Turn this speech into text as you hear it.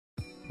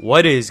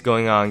What is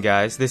going on,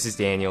 guys? This is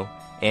Daniel,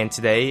 and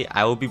today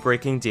I will be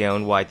breaking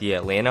down why the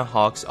Atlanta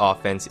Hawks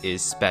offense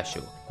is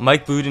special.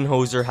 Mike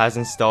Budenholzer has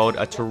installed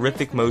a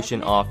terrific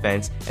motion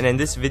offense, and in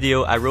this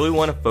video I really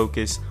want to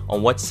focus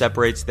on what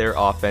separates their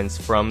offense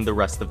from the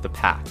rest of the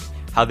pack,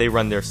 how they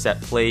run their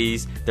set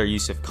plays, their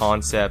use of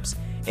concepts,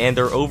 and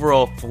their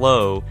overall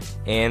flow,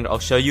 and I'll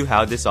show you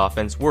how this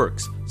offense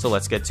works. So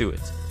let's get to it.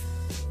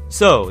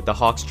 So, the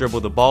Hawks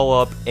dribble the ball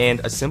up, and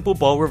a simple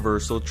ball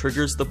reversal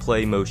triggers the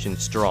play motion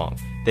strong.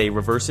 They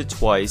reverse it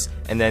twice,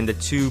 and then the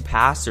two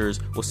passers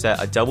will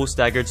set a double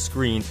staggered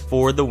screen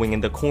for the wing in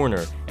the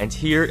corner, and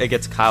here it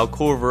gets Kyle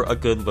Korver a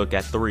good look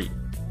at three.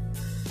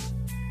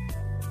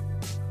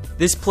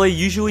 This play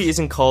usually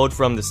isn't called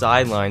from the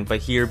sideline, but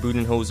here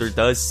Budenholzer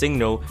does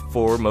signal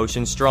for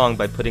motion strong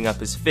by putting up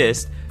his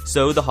fist,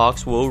 so the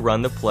Hawks will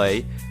run the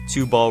play,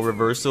 two ball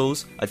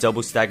reversals, a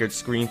double staggered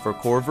screen for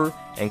Korver,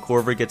 and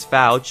Korver gets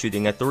fouled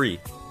shooting a three.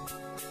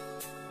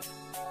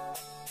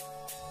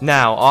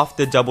 Now, off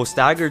the double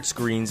staggered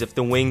screens, if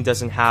the wing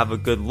doesn't have a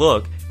good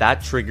look,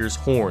 that triggers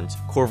horns.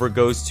 Korver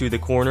goes to the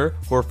corner,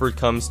 Horford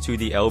comes to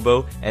the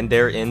elbow, and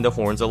they're in the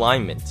horns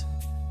alignment.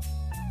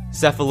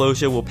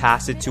 Sefolosha will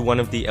pass it to one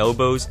of the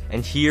elbows,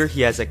 and here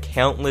he has a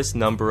countless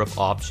number of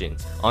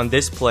options. On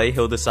this play,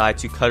 he'll decide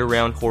to cut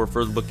around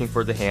Horford looking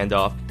for the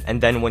handoff, and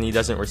then when he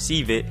doesn't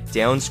receive it,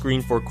 down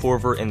screen for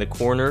Korver in the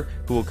corner,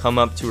 who will come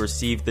up to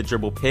receive the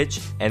dribble pitch,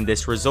 and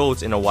this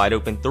results in a wide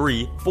open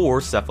three for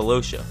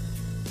Sefolosha.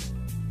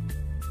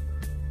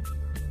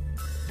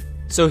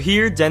 So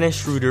here,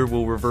 Dennis Schroeder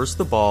will reverse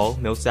the ball,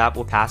 Millsap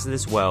will pass it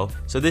as well,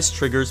 so this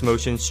triggers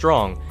motion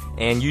strong,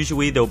 and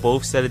usually they'll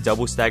both set a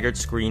double staggered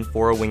screen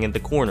for a wing in the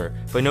corner,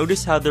 but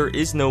notice how there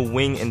is no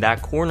wing in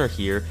that corner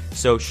here,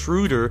 so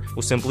Schroeder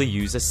will simply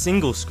use a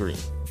single screen.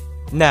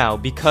 Now,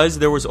 because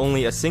there was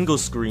only a single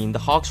screen, the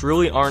Hawks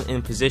really aren't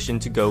in position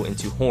to go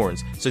into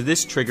horns, so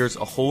this triggers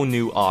a whole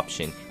new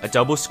option, a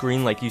double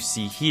screen like you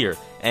see here.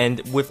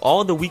 And with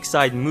all the weak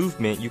side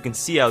movement, you can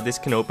see how this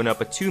can open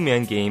up a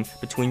two-man game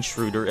between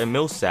Schroeder and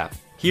Millsap.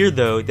 Here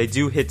though, they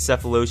do hit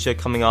Sefolosha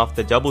coming off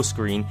the double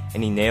screen,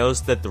 and he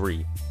nails the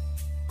three.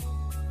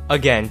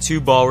 Again, two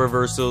ball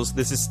reversals.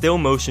 This is still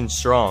motion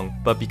strong,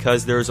 but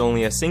because there is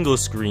only a single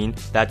screen,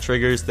 that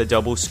triggers the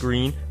double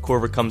screen.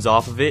 Korver comes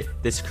off of it,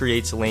 this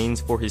creates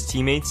lanes for his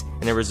teammates,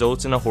 and it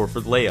results in a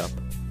Horford layup.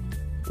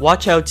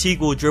 Watch how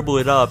Teague will dribble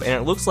it up, and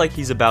it looks like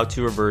he's about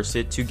to reverse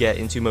it to get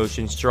into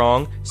motion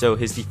strong, so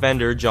his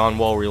defender, John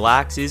Wall,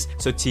 relaxes,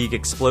 so Teague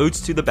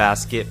explodes to the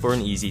basket for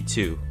an easy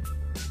two.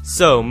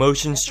 So,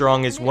 motion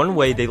strong is one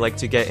way they like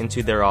to get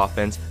into their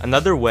offense.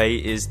 Another way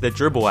is the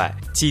dribble at.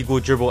 Teague will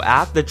dribble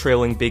at the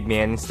trailing big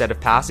man instead of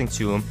passing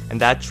to him,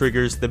 and that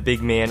triggers the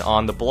big man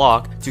on the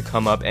block to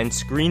come up and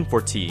screen for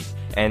Teague.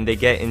 And they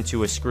get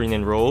into a screen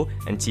and roll,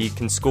 and Teague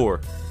can score.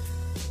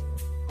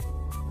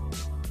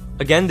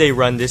 Again, they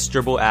run this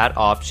dribble at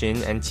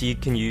option, and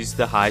Teague can use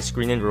the high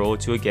screen and roll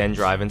to again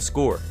drive and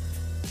score.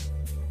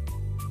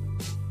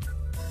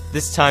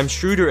 This time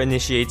Schroeder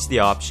initiates the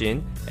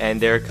option, and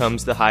there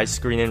comes the high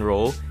screen and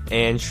roll,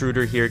 and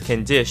Schroeder here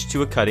can dish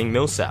to a cutting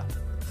Millsap.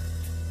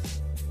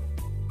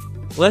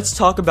 Let's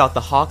talk about the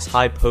Hawks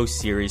high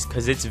post series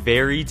because it's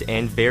varied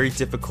and very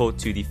difficult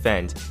to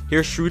defend.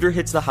 Here Schroeder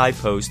hits the high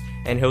post,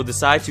 and he'll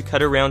decide to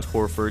cut around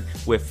Horford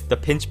with the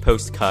pinch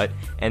post cut,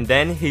 and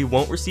then he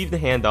won't receive the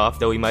handoff,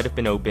 though he might have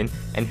been open,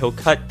 and he'll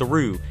cut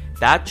through.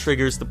 That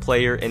triggers the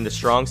player in the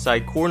strong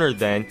side corner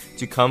then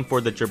to come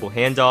for the dribble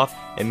handoff,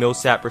 and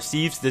Millsap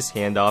receives this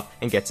handoff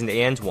and gets an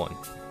and one.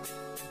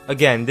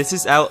 Again, this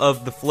is out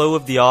of the flow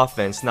of the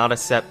offense, not a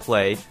set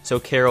play, so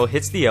Carroll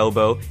hits the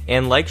elbow,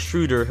 and like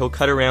Schroeder, he'll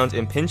cut around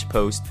and pinch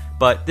post,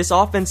 but this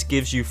offense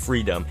gives you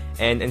freedom,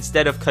 and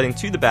instead of cutting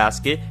to the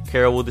basket,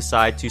 Carroll will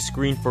decide to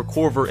screen for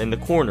Korver in the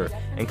corner,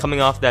 and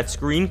coming off that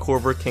screen,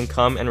 Korver can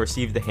come and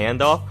receive the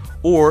handoff,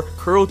 or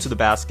curl to the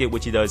basket,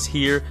 which he does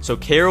here, so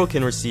Carroll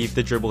can receive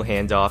the dribble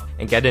handoff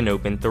and get an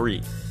open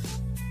three.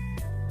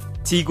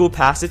 Teague will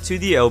pass it to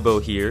the elbow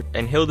here,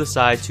 and he'll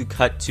decide to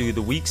cut to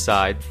the weak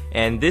side,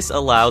 and this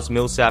allows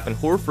Millsap and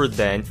Horford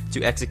then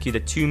to execute a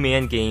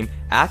two-man game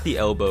at the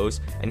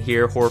elbows, and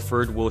here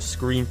Horford will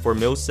screen for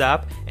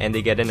Millsap, and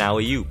they get an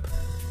alley-oop.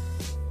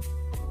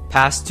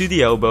 Pass to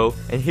the elbow,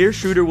 and here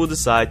Schroeder will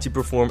decide to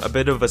perform a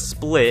bit of a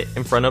split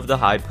in front of the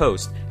high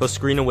post. He'll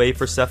screen away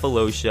for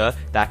Sefolosha,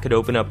 that could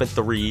open up a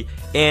three,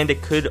 and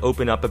it could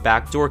open up a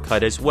backdoor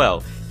cut as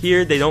well.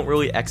 Here they don't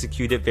really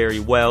execute it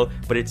very well,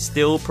 but it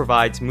still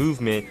provides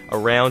movement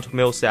around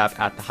Millsap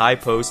at the high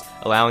post,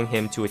 allowing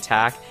him to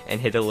attack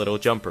and hit a little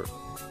jumper.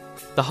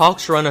 The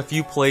Hawks run a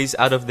few plays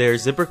out of their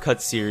zipper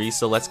cut series,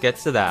 so let's get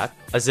to that.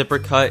 A zipper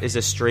cut is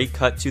a straight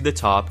cut to the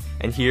top,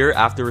 and here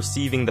after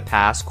receiving the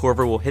pass,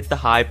 Korver will hit the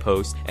high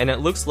post, and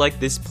it looks like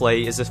this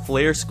play is a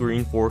flare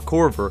screen for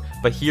Korver,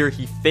 but here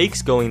he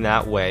fakes going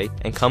that way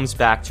and comes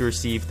back to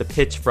receive the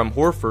pitch from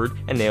Horford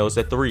and nails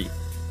a three.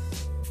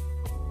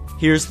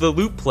 Here's the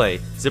loop play.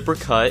 Zipper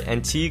cut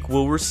and Teague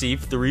will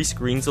receive 3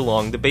 screens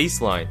along the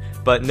baseline.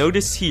 But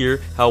notice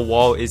here how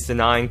Wall is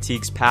denying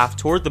Teague's path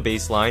toward the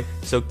baseline,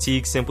 so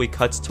Teague simply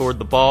cuts toward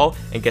the ball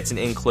and gets an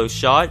in-close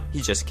shot. He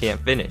just can't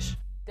finish.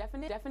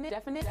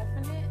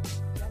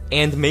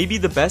 And maybe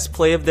the best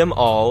play of them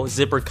all,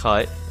 zipper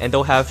cut, and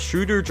they'll have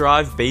Schroeder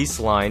drive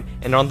baseline,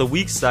 and on the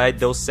weak side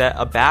they'll set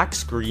a back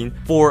screen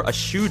for a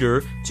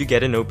shooter to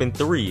get an open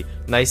 3.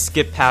 Nice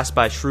skip pass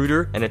by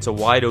Schroeder, and it's a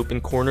wide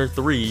open corner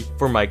 3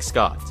 for Mike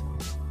Scott.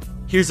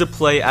 Here's a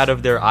play out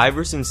of their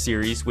Iverson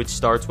series, which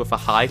starts with a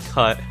high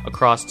cut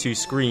across 2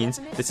 screens.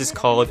 This is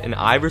called an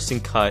Iverson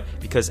cut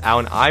because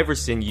Allen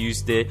Iverson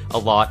used it a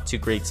lot to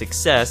great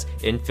success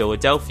in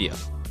Philadelphia.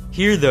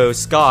 Here though,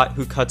 Scott,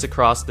 who cuts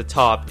across the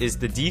top, is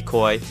the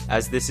decoy,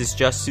 as this is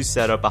just to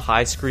set up a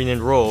high screen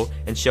and roll,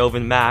 and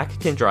Shelvin Mack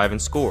can drive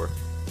and score.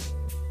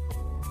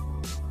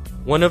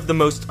 One of the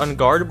most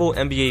unguardable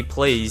NBA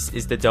plays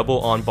is the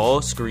double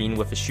on-ball screen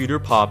with a shooter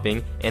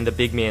popping and the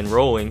big man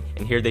rolling,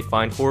 and here they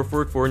find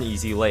Horford for an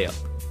easy layup.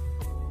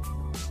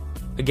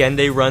 Again,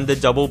 they run the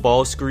double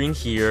ball screen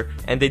here,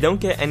 and they don't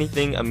get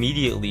anything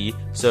immediately,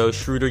 so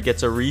Schroeder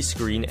gets a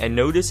rescreen, and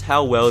notice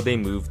how well they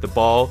move the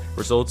ball,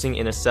 resulting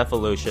in a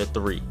Cephalosha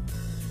 3.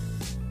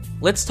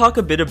 Let's talk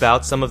a bit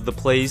about some of the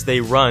plays they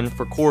run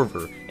for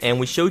Korver, and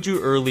we showed you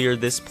earlier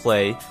this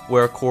play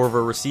where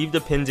Korver received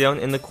a pin down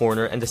in the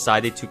corner and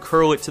decided to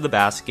curl it to the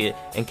basket,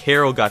 and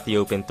Carroll got the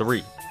open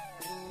 3.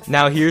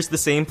 Now here's the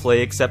same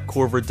play, except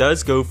Korver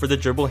does go for the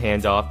dribble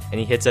handoff, and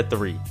he hits a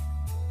 3.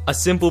 A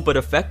simple but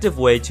effective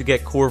way to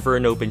get Korver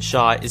an open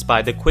shot is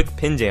by the quick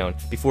pin down.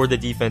 Before the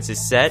defense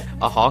is set,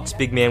 a Hawks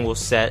big man will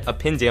set a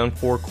pin down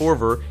for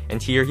Korver,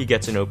 and here he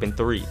gets an open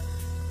 3.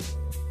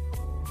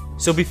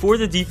 So before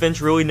the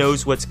defense really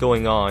knows what's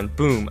going on,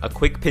 boom, a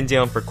quick pin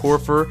down for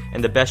Korver,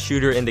 and the best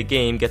shooter in the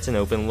game gets an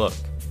open look.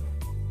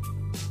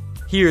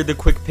 Here, the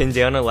quick pin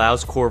down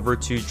allows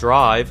Korver to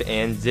drive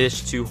and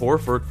dish to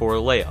Horford for a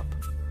layup.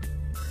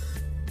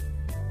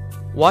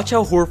 Watch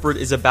how Horford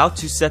is about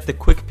to set the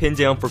quick pin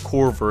down for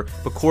Korver,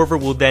 but Korver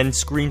will then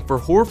screen for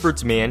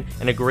Horford's man,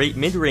 and a great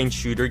mid-range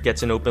shooter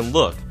gets an open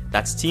look.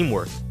 That's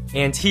teamwork.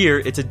 And here,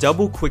 it's a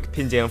double quick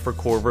pin down for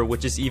Korver,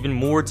 which is even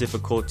more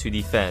difficult to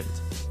defend.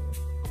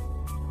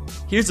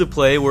 Here's a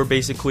play where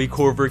basically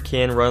Korver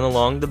can run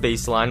along the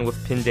baseline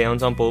with pin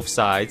downs on both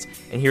sides,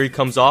 and here he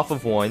comes off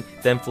of one,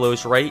 then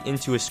flows right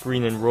into a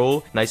screen and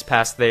roll. Nice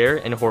pass there,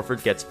 and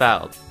Horford gets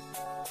fouled.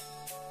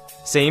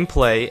 Same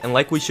play, and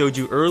like we showed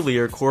you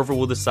earlier, Korver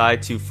will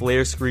decide to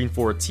flare screen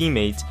for a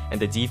teammate, and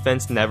the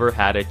defense never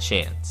had a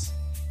chance.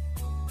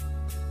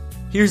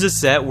 Here's a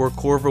set where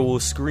Korver will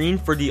screen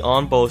for the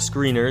on-ball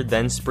screener,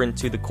 then sprint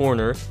to the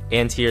corner,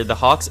 and here the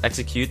Hawks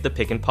execute the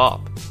pick and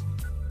pop.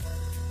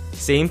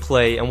 Same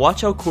play, and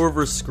watch how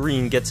Korver's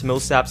screen gets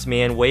Millsap's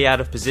man way out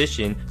of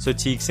position, so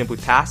Teague simply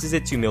passes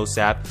it to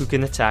Millsap, who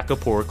can attack a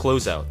poor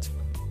closeout.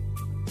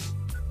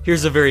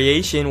 Here's a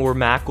variation where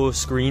Mack will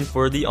screen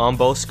for the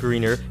on-ball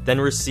screener, then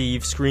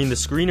receive screen the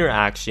screener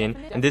action,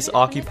 and this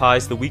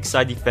occupies the weak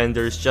side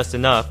defenders just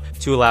enough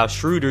to allow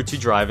Schroeder to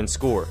drive and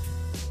score.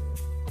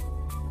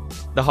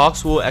 The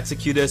Hawks will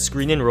execute a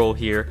screen and roll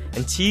here,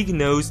 and Teague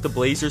knows the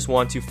Blazers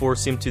want to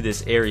force him to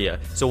this area,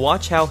 so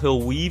watch how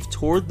he'll weave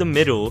toward the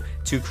middle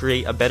to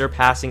create a better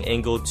passing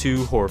angle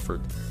to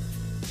Horford.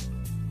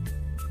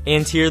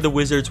 And here the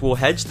Wizards will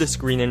hedge the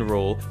screen and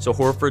roll, so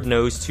Horford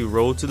knows to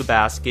roll to the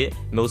basket,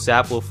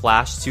 Millsap will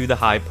flash to the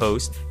high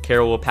post,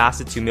 Carroll will pass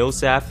it to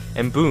Millsap,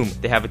 and boom,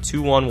 they have a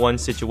 2-on-1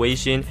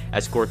 situation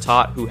as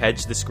Gortat, who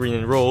hedged the screen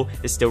and roll,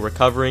 is still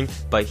recovering,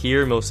 but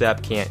here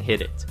Millsap can't hit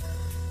it.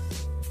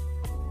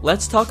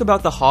 Let's talk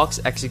about the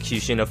Hawks'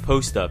 execution of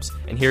post-ups,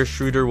 and here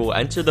Schroeder will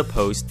enter the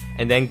post,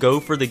 and then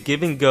go for the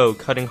give and go,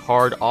 cutting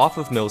hard off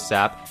of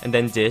Millsap, and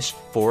then dish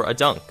for a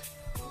dunk.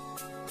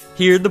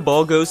 Here the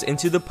ball goes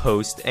into the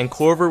post, and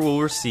Korver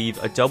will receive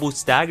a double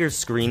stagger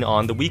screen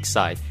on the weak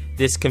side.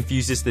 This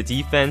confuses the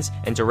defense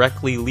and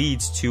directly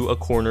leads to a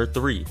corner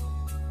 3.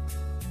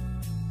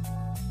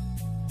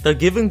 The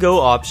give and go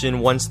option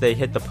once they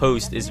hit the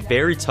post is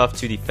very tough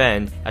to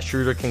defend, as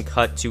Schroeder can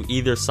cut to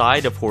either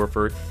side of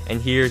Horford, and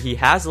here he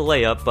has a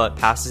layup but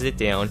passes it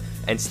down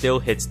and still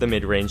hits the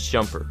mid-range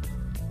jumper.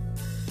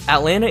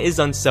 Atlanta is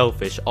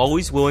unselfish,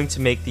 always willing to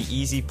make the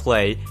easy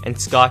play, and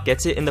Scott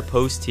gets it in the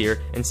post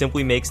here and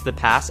simply makes the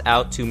pass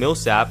out to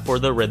Millsap for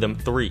the rhythm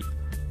 3.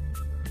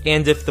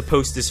 And if the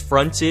post is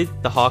fronted,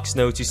 the Hawks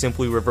know to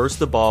simply reverse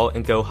the ball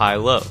and go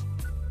high-low.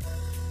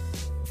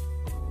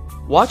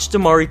 Watch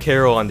DeMarre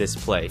Carroll on this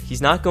play.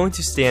 He's not going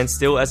to stand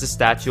still as a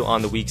statue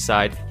on the weak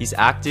side, he's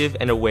active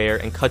and aware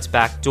and cuts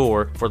back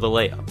door for the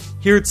layup.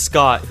 Here it's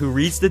Scott, who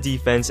reads the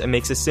defense and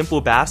makes a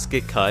simple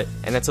basket cut,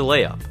 and it's a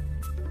layup.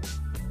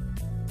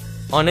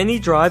 On any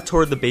drive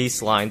toward the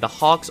baseline, the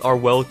Hawks are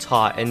well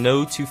taught and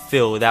know to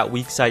fill that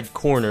weak side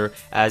corner,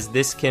 as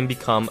this can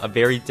become a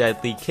very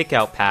deadly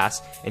kickout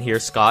pass, and here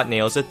Scott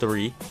nails a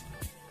 3.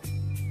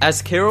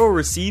 As Carroll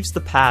receives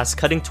the pass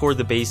cutting toward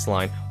the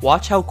baseline,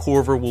 watch how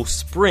Korver will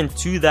sprint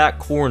to that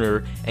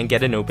corner and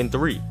get an open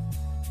 3.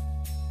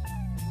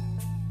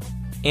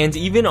 And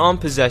even on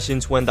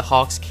possessions when the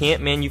Hawks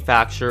can't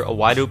manufacture a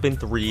wide open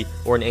 3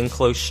 or an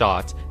in-close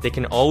shot, they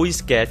can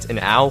always get an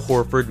Al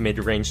Horford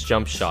mid-range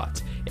jump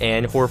shot.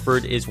 And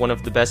Horford is one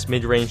of the best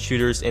mid-range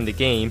shooters in the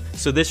game,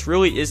 so this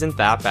really isn't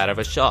that bad of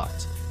a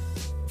shot.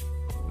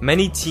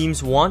 Many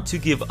teams want to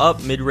give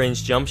up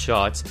mid-range jump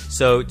shots,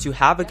 so to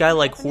have a guy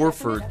like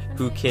Horford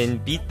who can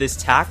beat this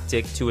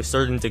tactic to a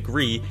certain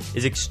degree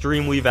is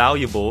extremely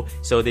valuable,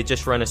 so they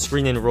just run a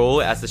screen and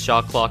roll as the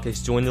shot clock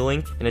is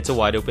dwindling and it's a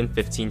wide open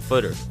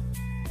 15-footer.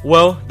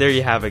 Well, there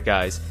you have it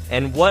guys,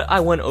 and what I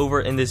went over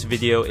in this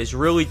video is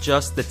really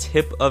just the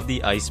tip of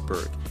the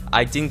iceberg.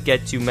 I didn't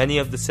get to many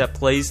of the set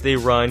plays they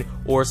run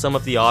or some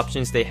of the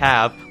options they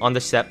have on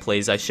the set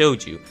plays I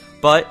showed you,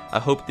 but I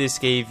hope this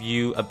gave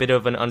you a bit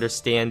of an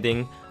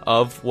understanding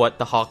of what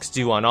the Hawks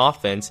do on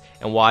offense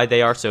and why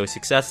they are so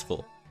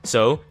successful.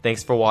 So,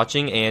 thanks for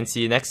watching and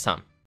see you next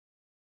time.